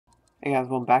Hey guys,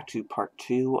 welcome back to part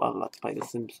 2 of Let's Play The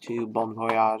Sims 2 Bon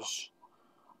Voyage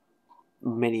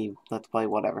mini Let's Play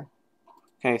whatever.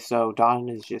 Okay, so Don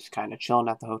is just kind of chilling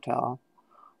at the hotel.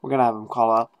 We're gonna have him call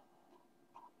up.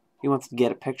 He wants to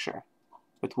get a picture.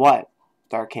 With what?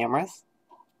 With our cameras?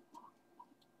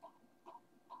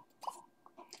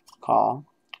 Call.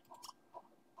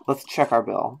 Let's check our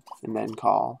bill and then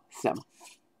call Sim.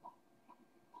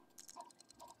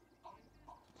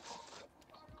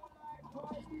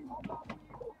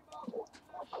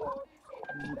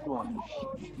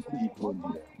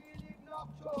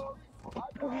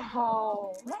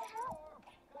 Wow.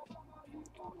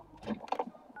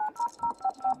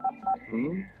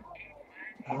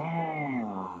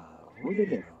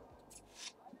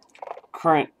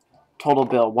 Current total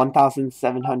bill,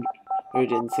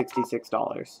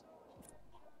 $1,766.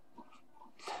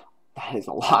 That is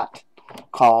a lot.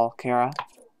 Call Kara.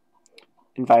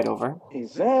 Invite over.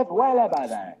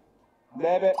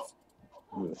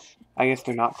 I guess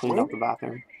they're not cleaning up the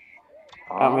bathroom.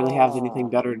 I don't really have anything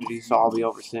better to do, so I'll be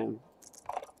over soon.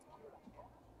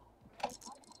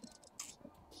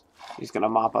 He's gonna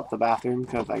mop up the bathroom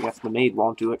because I guess the maid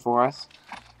won't do it for us.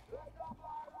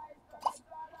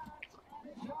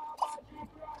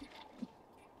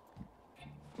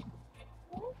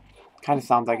 Kind of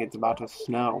sounds like it's about to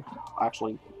snow.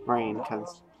 Actually, rain,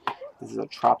 because this is a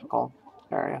tropical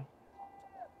area.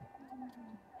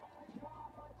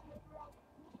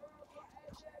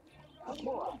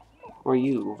 Where are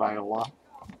you, Viola?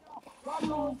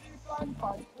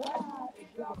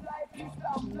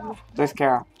 There's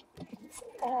Kara.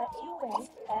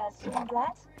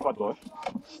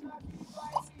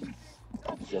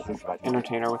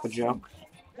 Entertain her with a joke.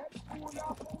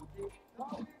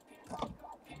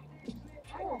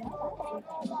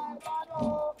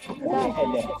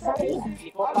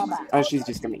 Oh, she's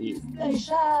just gonna eat.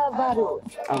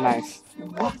 Oh, nice.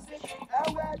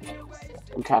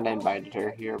 We kinda invited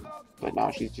her here, but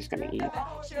now she's just gonna eat.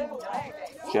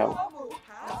 Joe.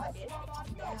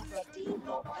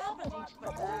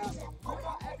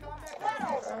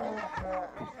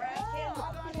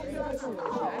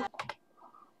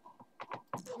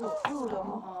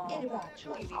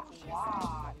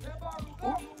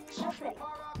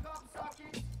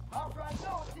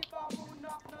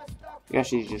 I guess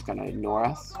she's just gonna ignore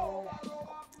us.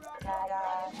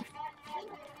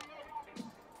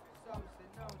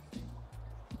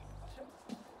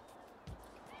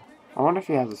 I wonder if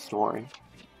he has a story.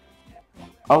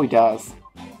 Oh, he does.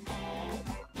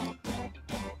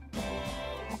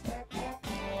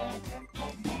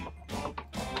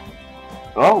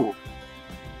 Oh!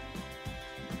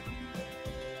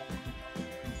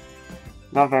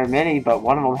 Not very many, but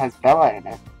one of them has Bella in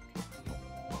it.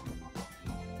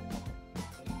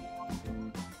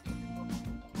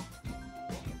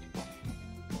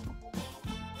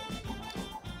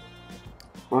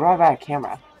 Where do I buy a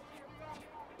camera?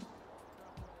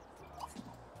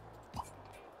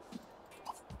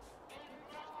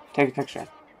 Take a picture.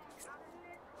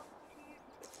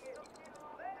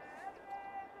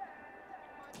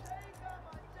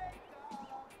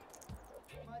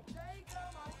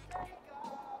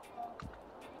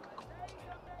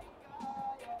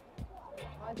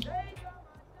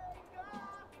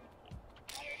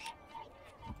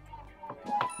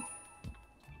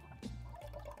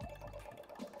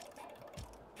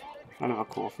 Kind of a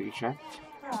cool feature.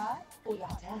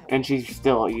 And she's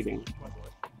still eating.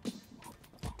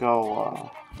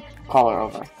 Go, call her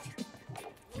over.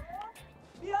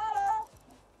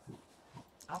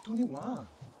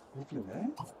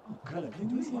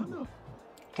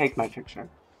 Take my picture.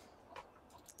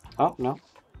 Oh, no.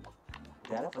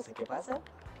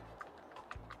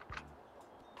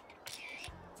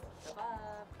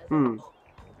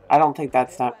 I don't think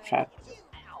that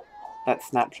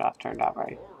snapshot turned out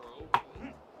right.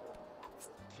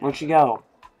 Where'd she go?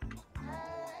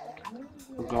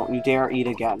 Don't you dare eat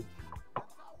again.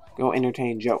 Go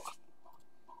entertain joke.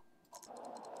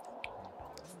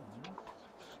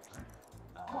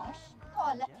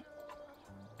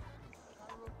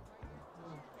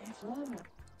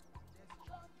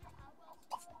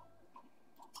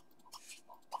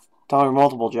 Tell her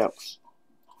multiple jokes.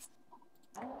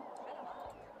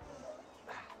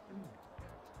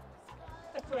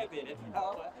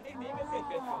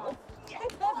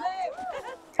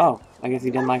 Oh, I guess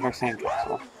he didn't like our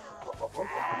sandcastle.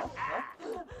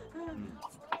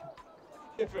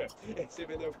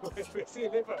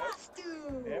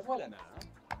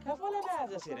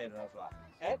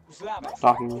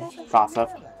 Talking, gossip,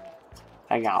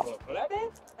 hang out.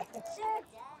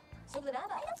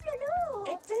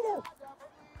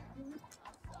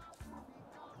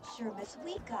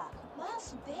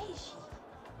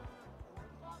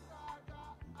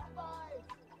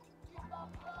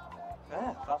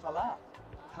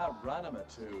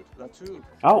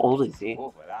 How old is he?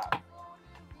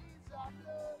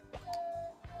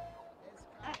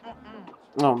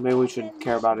 Oh, maybe we should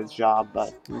care about his job,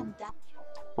 but we're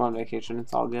on vacation,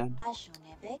 it's all good.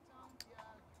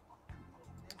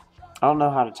 I don't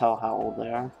know how to tell how old they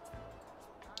are.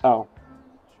 Oh,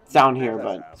 it's down here,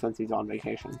 but since he's on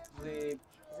vacation.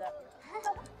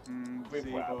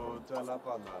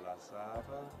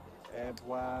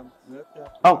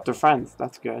 Oh, they're friends.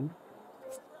 That's good.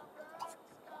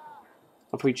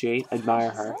 Appreciate, admire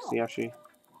her. See how she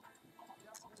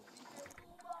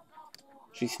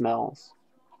smells.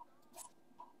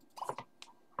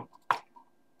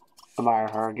 Admire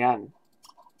her again.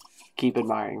 Keep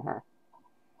admiring her.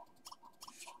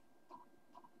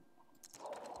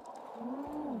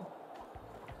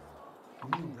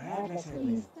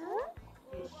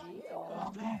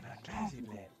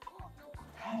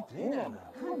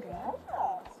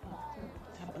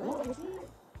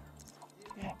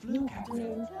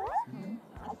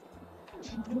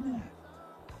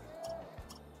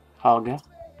 Hug.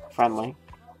 Friendly.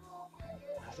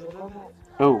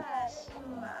 Ooh.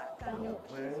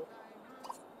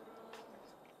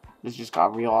 This just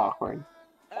got real awkward.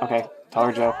 Okay, tell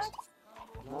her jokes.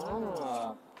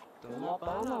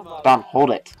 Dom,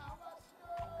 hold it.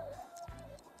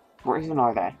 Where even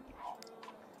are they?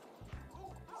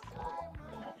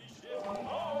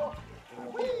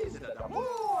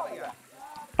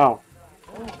 Oh.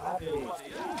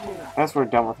 I guess we're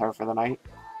done with her for the night.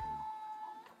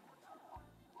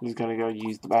 He's gonna go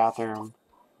use the bathroom,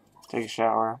 take a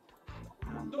shower,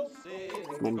 and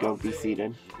then go be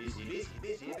seated.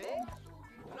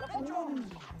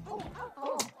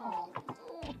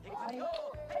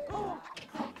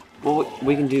 Well,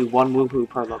 we can do one woohoo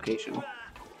per location.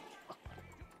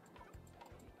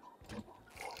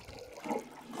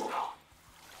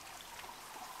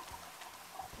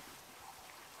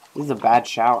 This is a bad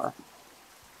shower.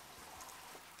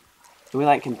 Can we,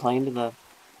 like, complain to the...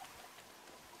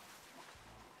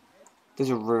 There's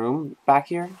a room back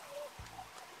here?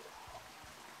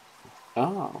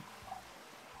 Oh.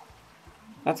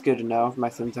 That's good to know if my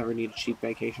Sims ever need a cheap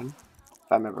vacation.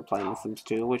 If I'm ever playing The Sims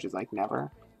 2, which is, like,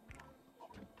 never.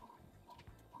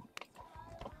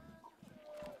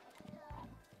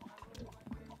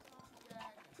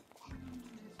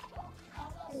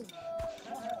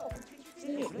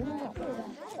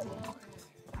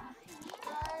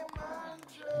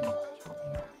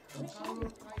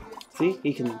 See?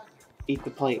 He can eat the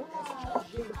plate.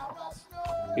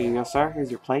 Here you go, sir.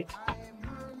 Here's your plate.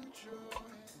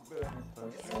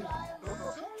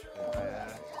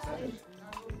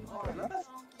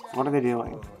 What are they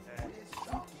doing?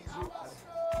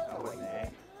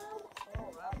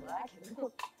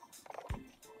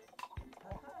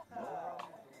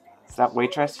 Is that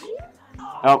waitress?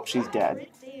 Oh, she's dead.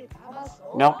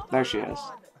 Nope, there she is.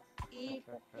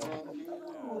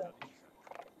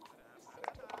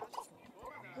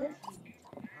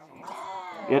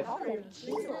 Yep.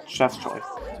 Chef's choice.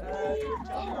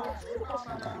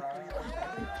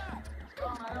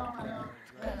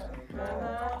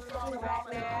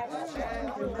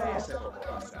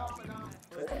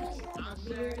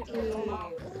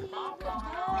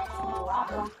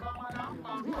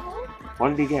 What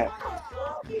did he get?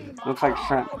 Looks like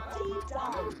shrimp.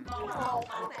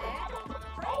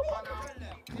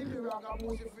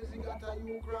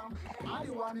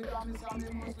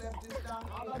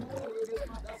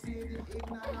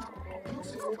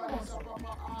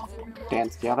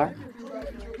 Dance together.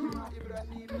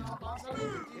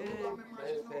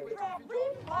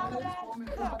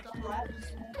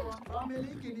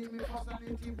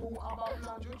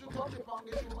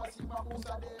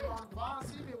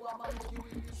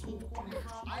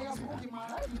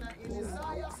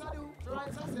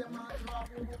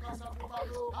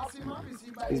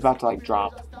 He's about to, like,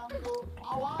 drop.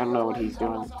 I don't know what he's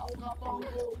doing.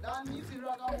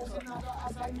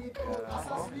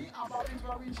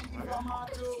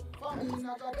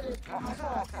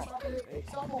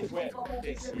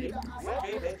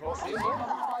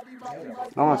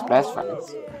 Almost best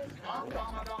friends.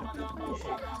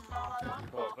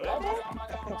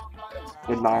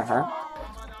 Admire her.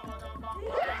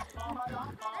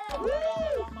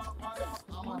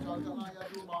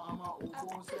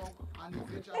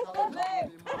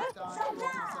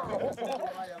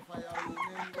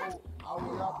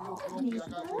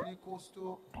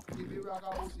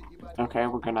 Okay,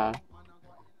 we're gonna...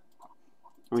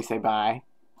 We say bye.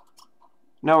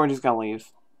 No, we're just gonna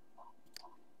leave.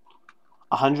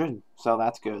 100. So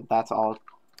that's good. That's all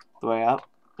the way up.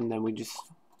 And then we just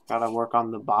gotta work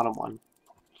on the bottom one.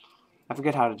 I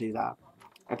forget how to do that.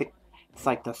 I think it's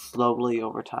like the slowly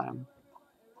over time.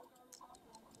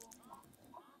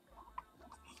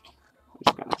 We're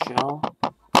just gonna chill.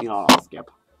 You know what, I'll skip.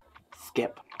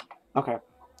 Skip. Okay.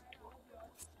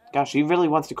 Gosh, he really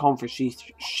wants to comb for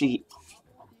sheep.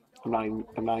 I'm not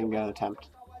even gonna attempt.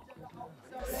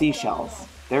 Seashells.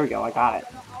 There we go, I got it.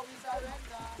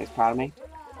 You guys proud of me?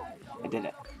 I did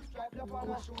it.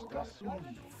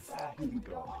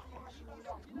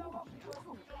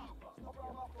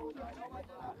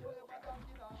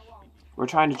 We're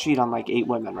trying to cheat on like 8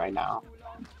 women right now.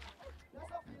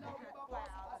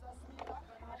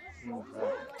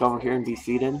 Go over here and be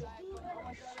seated.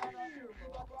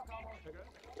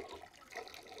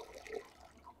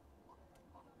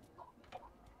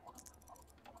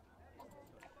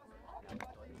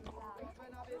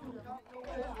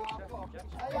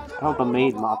 I hope a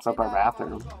maid mops up our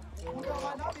bathroom.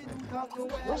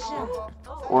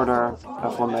 Order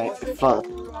a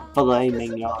filet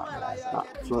mignon, not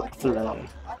filet.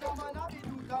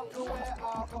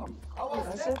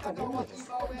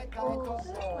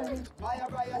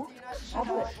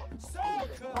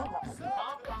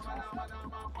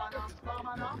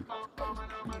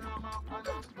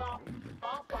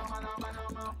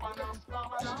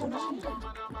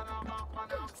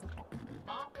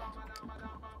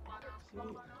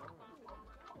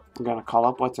 I'm gonna call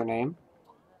up what's her name.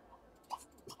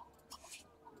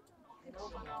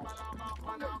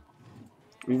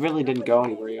 We really didn't go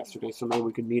anywhere yesterday, so maybe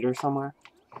we could meet her somewhere.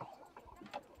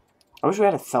 I wish we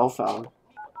had a cell phone.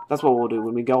 That's what we'll do.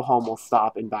 When we go home, we'll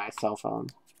stop and buy a cell phone.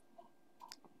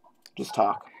 Just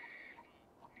talk.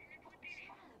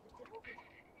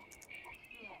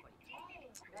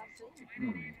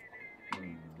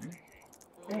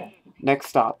 Next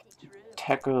stop,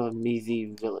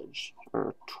 Tekamizi Village.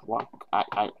 Or Twak.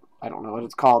 I don't know what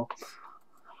it's called.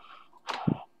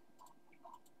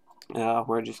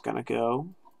 We're just gonna go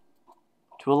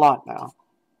to a lot now.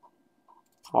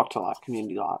 Walk to lot,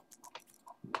 community lot.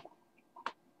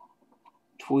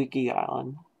 Tweaky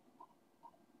Island.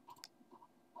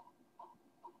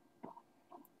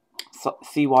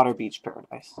 Seawater Beach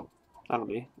Paradise. That'll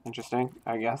be interesting,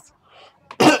 I guess.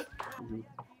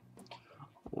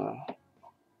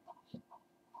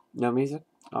 No music?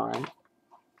 Alright.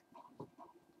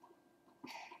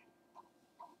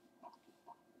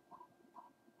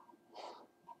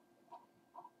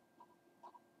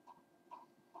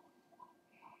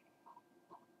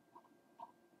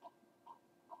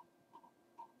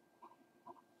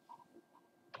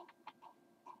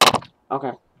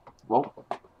 Okay. Well.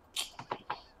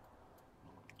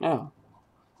 Yeah.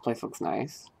 Place looks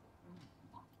nice.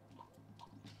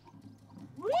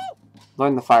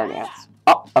 Learn the fire dance.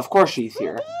 Oh, of course she's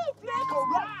here.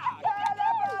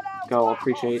 Go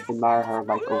appreciate, admire her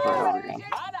like over and over again.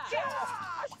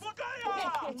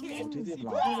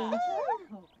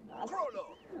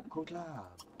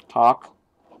 Talk.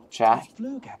 Chat.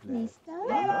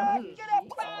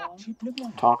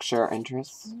 Talk, share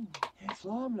interests.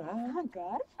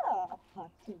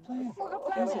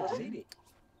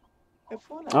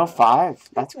 Oh, 5.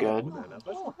 That's good.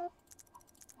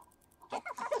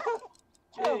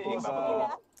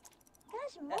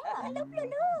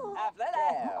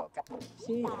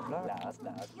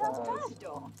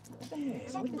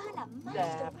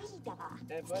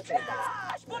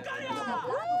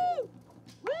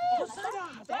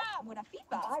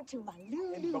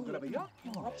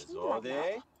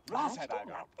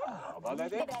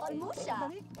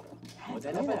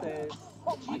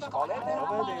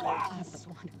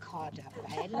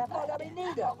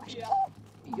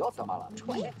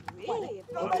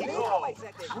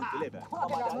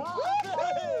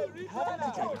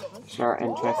 Share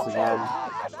interests again.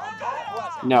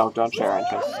 No, don't share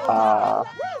interests.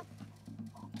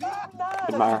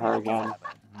 Admire her again.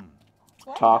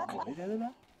 Talk.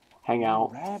 Hang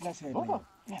out.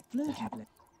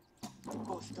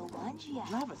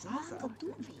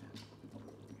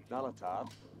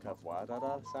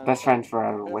 Best friends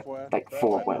forever with like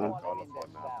 4 women.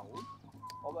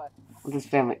 What's his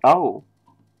family? Oh!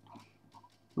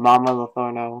 Mama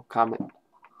Lothorno, comment.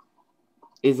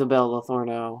 Isabel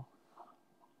Lothorno.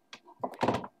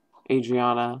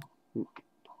 Adriana.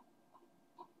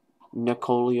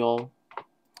 Nicoliol.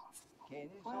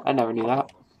 I never knew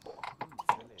that.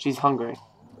 She's hungry.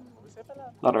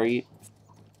 Let her eat.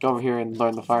 Go over here and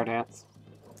learn the fire dance.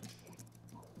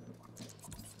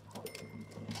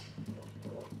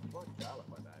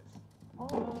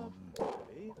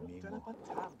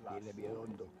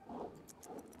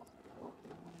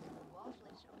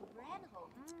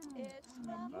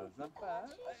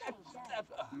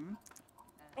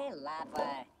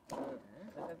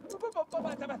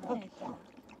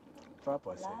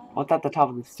 What's at the top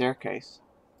of the staircase?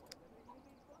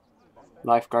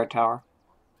 Lifeguard tower.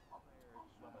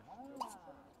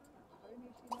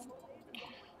 We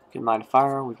can light a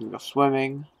fire, we can go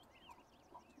swimming.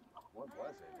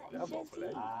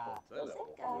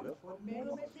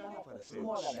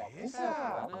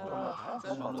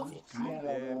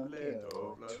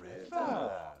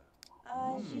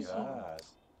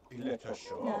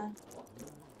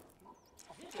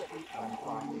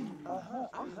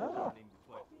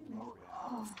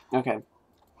 Okay,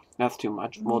 that's too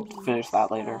much. We'll finish that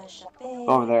later. Go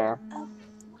over there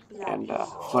and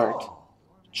flirt,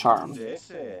 charm. Are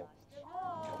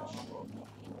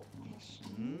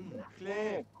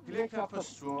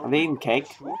they eating cake?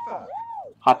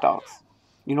 Hot dogs.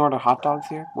 You can order hot dogs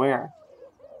here? Where?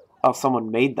 Oh,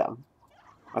 someone made them.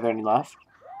 Are there any left?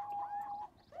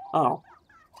 Oh.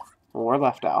 Well, we're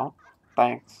left out.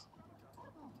 Thanks.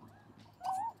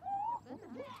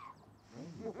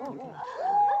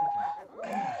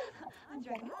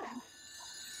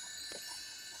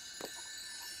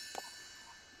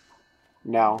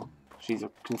 Now, she's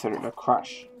considered a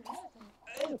crush.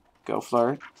 Go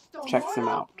flirt. Checks him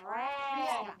out.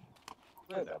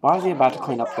 Why is he about to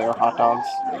clean up their hot dogs?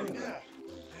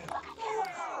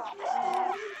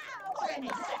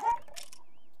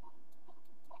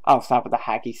 Oh, stop with the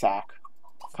hacky sack.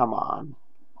 Come on.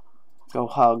 Go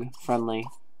hug, friendly,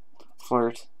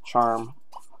 flirt, charm.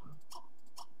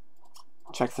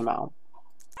 Checks him out.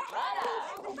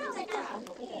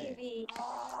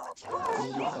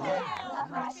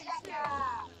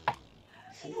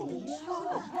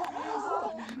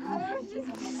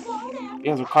 He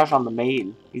has a crush on the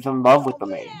maid. He's in love with the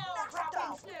maid.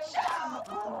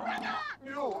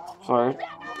 Flirt.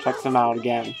 Checks him out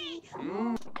again.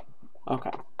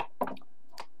 Okay.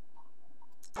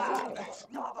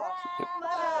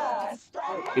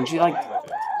 Can she, like,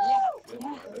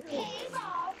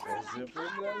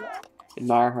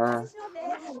 admire her?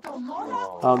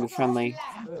 Hug, friendly.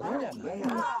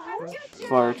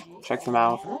 Flirt. Checks him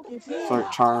out.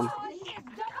 Flirt, charm.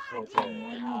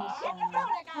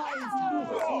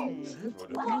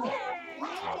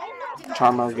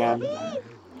 Charm her again.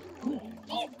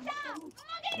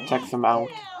 Checks him out.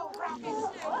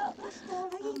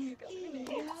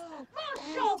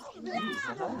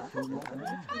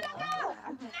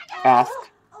 Ask.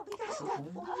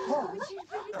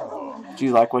 Do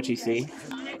you like what you see?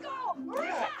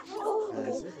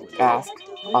 Ask.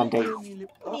 On date.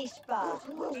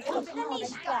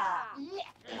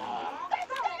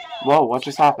 Whoa, what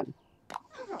just happened?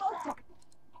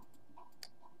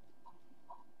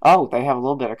 Oh, they have a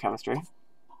little bit of chemistry.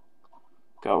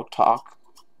 Go talk.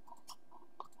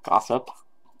 Gossip.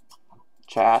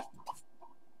 Chat.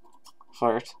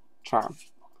 Flirt. Charm.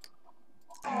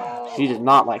 She does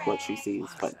not like what she sees,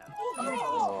 but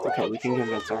okay, we can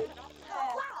convince her.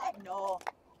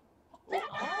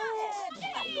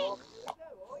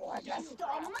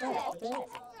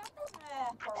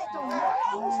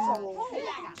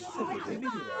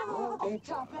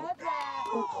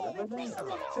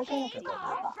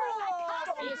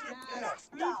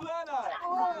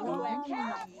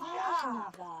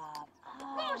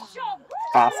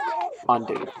 Ask on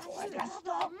date.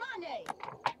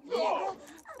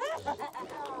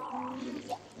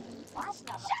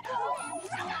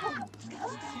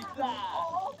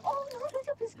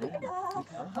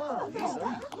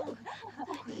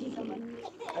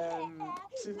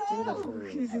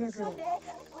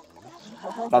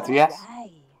 That's a yes.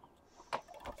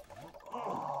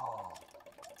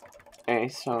 A,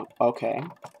 so, okay.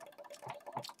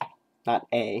 Not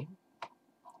A.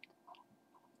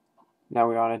 Now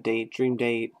we're on a date. Dream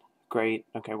date. Great.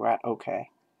 Okay, we're at okay.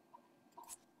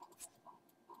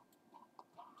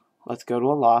 Let's go to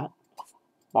a lot.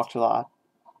 Walk to a lot.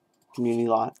 Community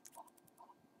lot.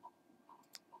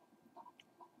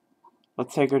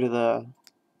 Let's take her to the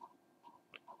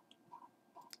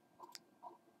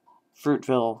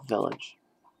Fruitville Village.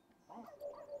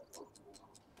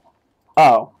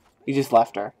 Oh, he just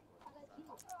left her.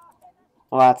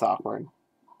 Well, that's awkward.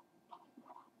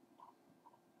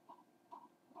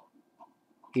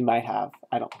 He might have.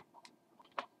 I don't.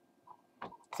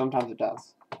 Sometimes it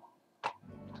does.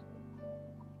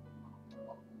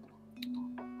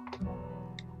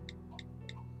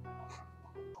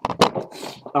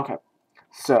 Okay.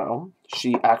 So,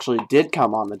 she actually did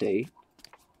come on the date.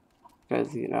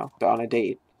 Because, you know, they're on a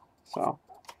date. So,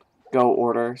 go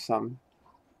order some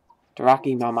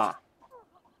teriyaki mama.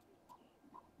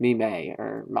 Mime,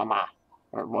 or mama,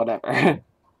 or whatever.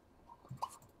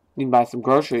 You can buy some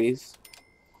groceries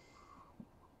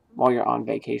while you're on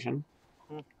vacation.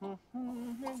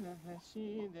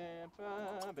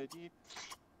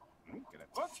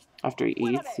 After he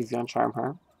eats, he's gonna charm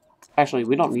her. Actually,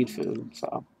 we don't need food,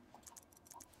 so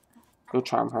go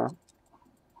charm her.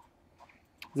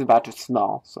 He's about to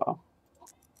smell, so.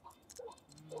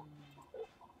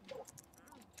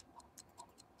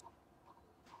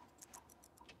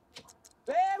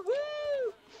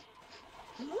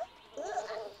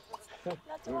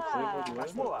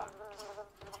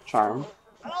 Charm.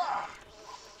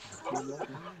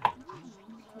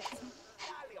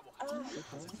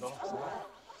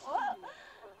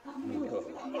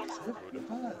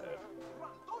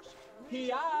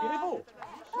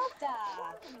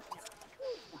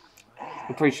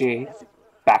 Appreciate.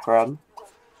 Back rub.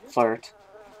 Flirt.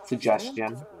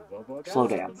 Suggestion. Slow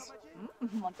dance.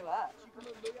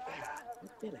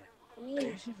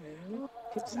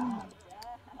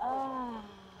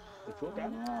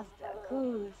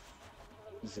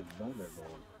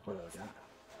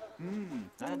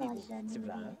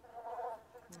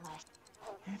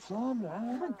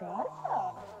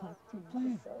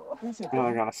 Now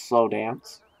I got a slow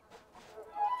dance.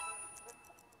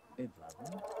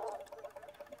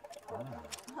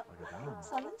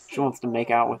 She wants to make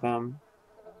out with him.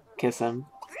 Kiss him.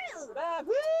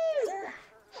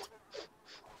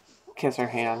 Kiss her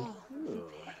hand.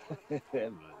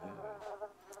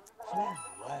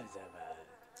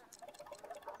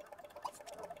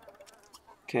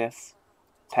 Kiss.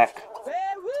 Peck.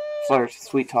 Flirt.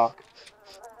 Sweet talk.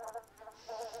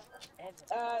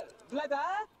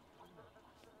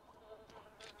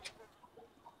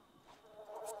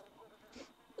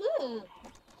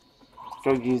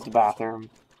 Go use the bathroom.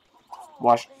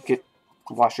 Wash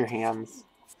your hands.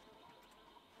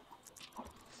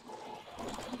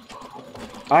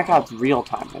 I like how it's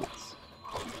real-time minutes.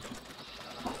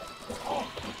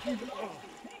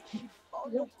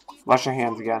 Wash your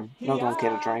hands again. No, don't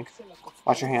get a drink.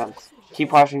 Wash your hands.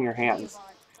 Keep washing your hands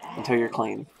until you're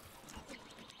clean.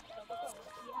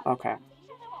 Okay.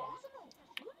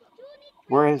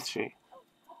 Where is she?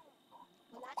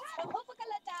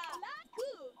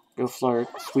 Go flirt.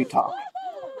 Sweet talk.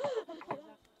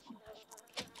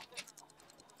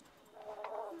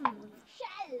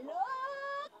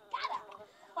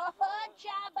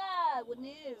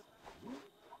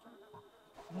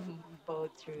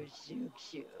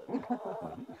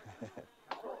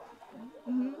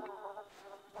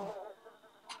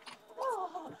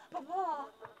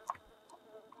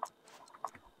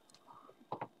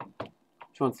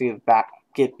 She wants to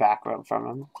get back rub from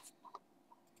him.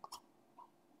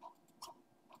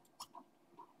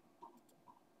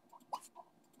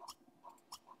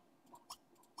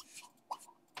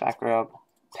 Back rub,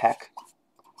 peck,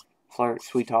 flirt,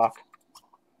 sweet talk,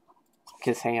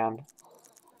 kiss hand.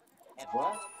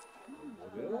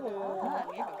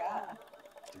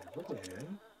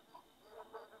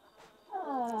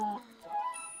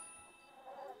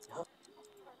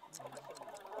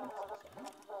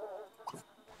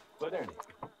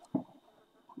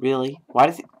 Really? Why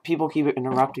does people keep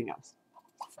interrupting us?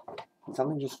 Did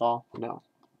something just fall? No.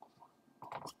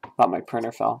 Thought my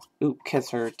printer fell. Ooh,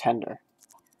 kiss her tender.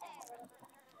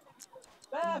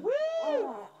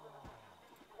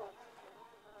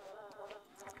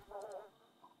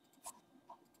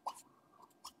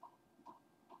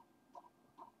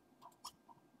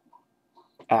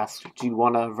 Asked, do you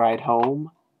want to ride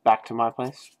home back to my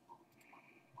place?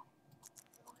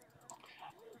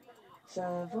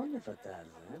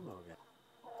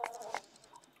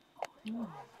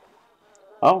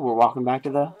 Oh, we're walking back to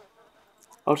the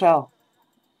hotel.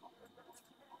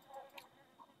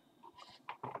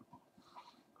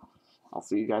 I'll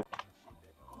see you guys.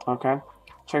 Okay.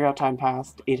 Checkout time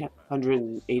passed.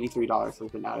 $883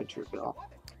 has been added to your bill.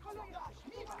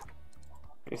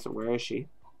 Okay, so where is she?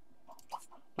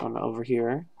 Over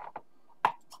here.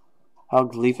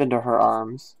 Hug, leap into her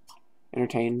arms.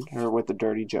 Entertain her with a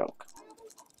dirty joke.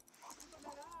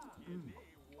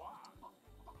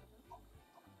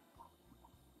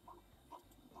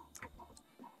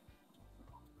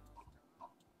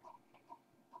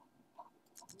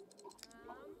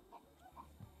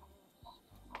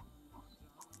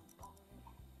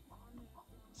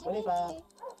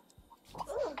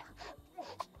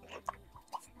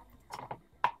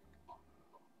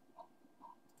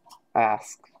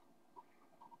 Ask.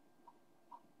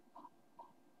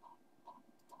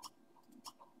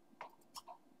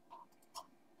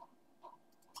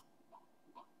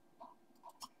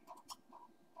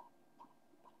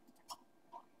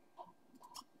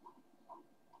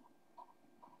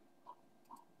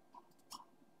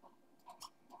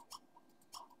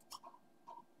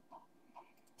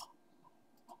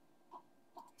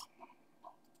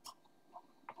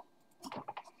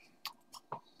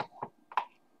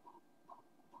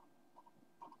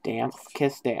 Dance,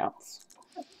 kiss, dance.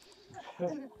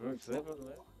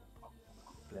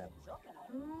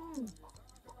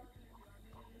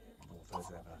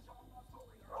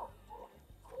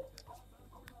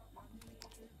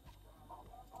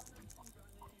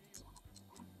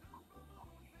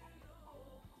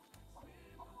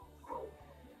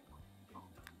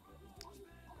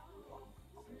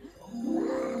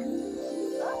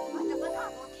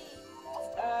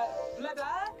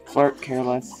 Flirt,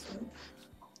 careless,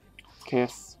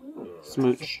 kiss,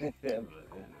 smooch.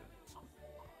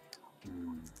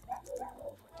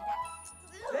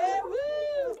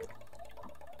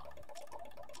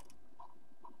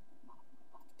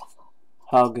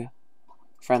 Hug,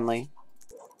 friendly.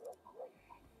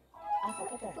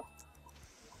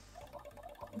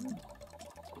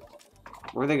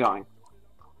 Where are they going?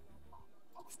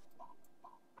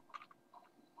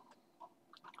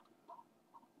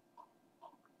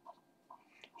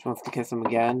 She wants to kiss him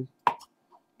again.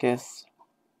 Kiss.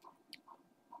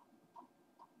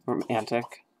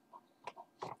 Romantic.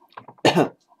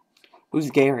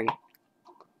 Who's Gary?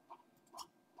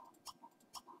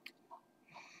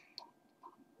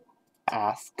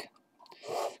 Ask.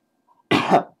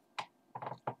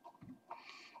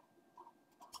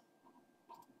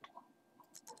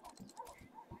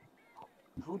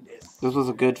 This was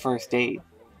a good first date.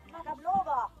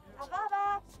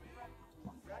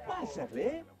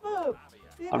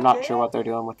 I'm not sure what they're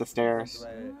doing with the stairs.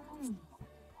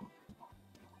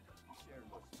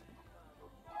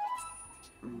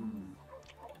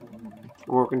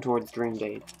 Working towards dream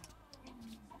date.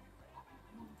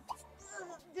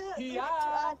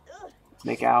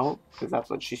 Make out, because that's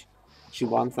what she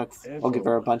wants. I'll give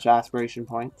her a bunch of aspiration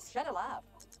points.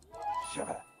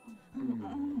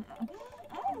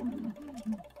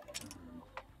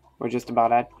 We're just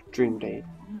about at dream date.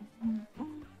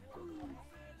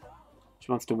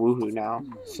 She wants to woohoo now.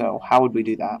 So how would we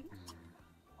do that?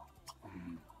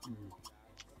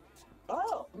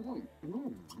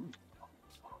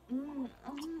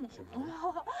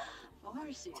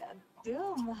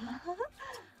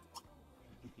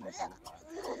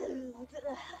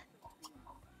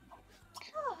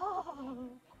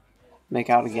 Make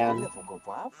out again.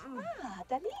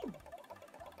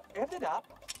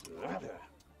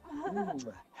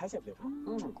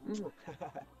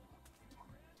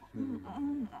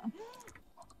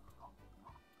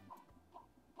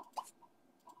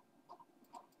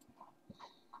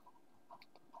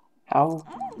 How?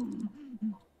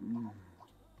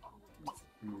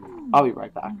 I'll be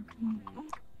right back.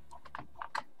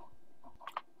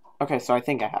 Okay, so I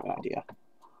think I have an idea.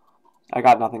 I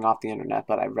got nothing off the internet,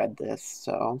 but I read this,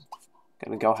 so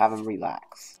I'm gonna go have him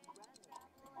relax.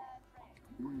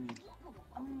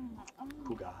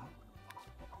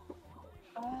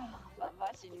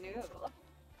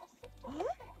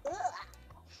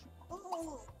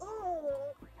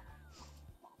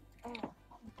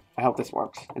 I hope this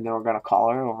works, and then we're gonna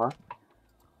call her over.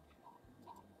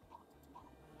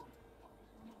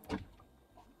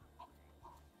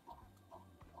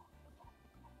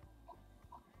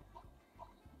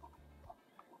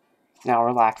 Now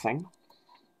relaxing.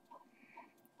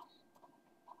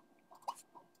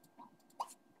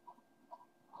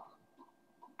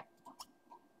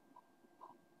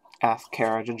 Ask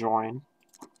Kara to join.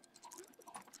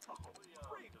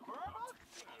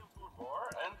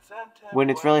 When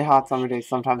it's really hot summer days,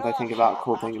 sometimes I think about a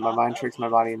cool thing, and my mind tricks my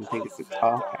body and thinks it's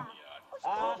oh, okay.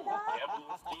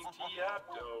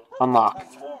 Unlock.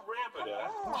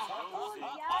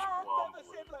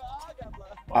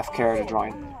 Ask Kara to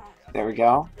join. There we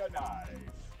go.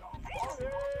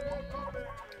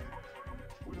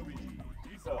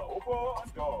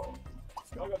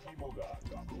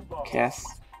 Kiss.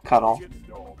 Cuddle.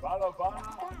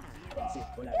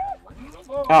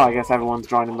 Oh, I guess everyone's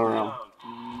joining the room.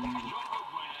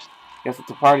 Guess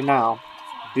it's a party now.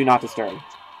 Do not disturb.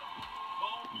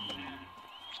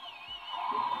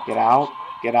 Get out.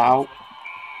 Get out.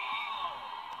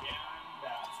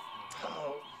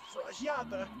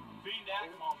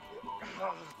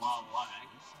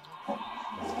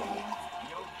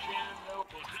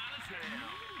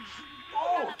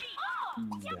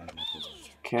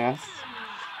 Kiss.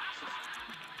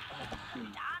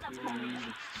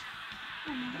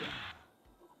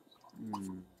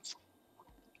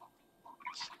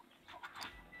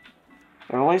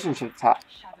 The relationship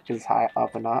is high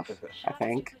up enough, I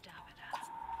think.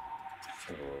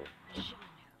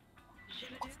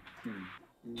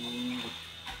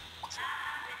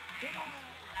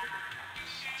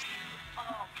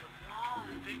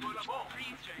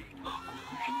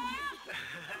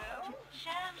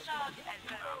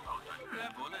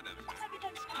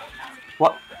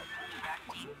 What?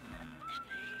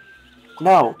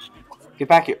 No! Get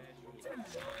back here.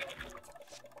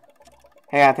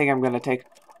 Hey, I think I'm gonna take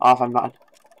off. I'm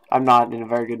not in a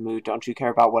very good mood. Don't you care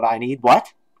about what I need?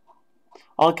 What?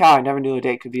 Holy cow, I never knew a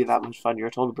date could be that much fun.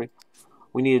 You're told to bring...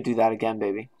 We need to do that again,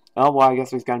 baby. Oh, well, I guess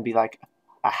there's gonna be like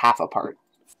a half a part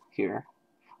here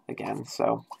again.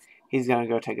 So, he's gonna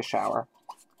go take a shower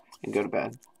and go to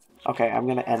bed. Okay, I'm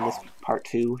gonna end this part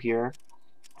 2 here.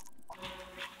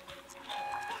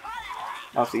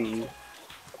 I'll see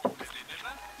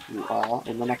you all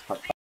in the next part.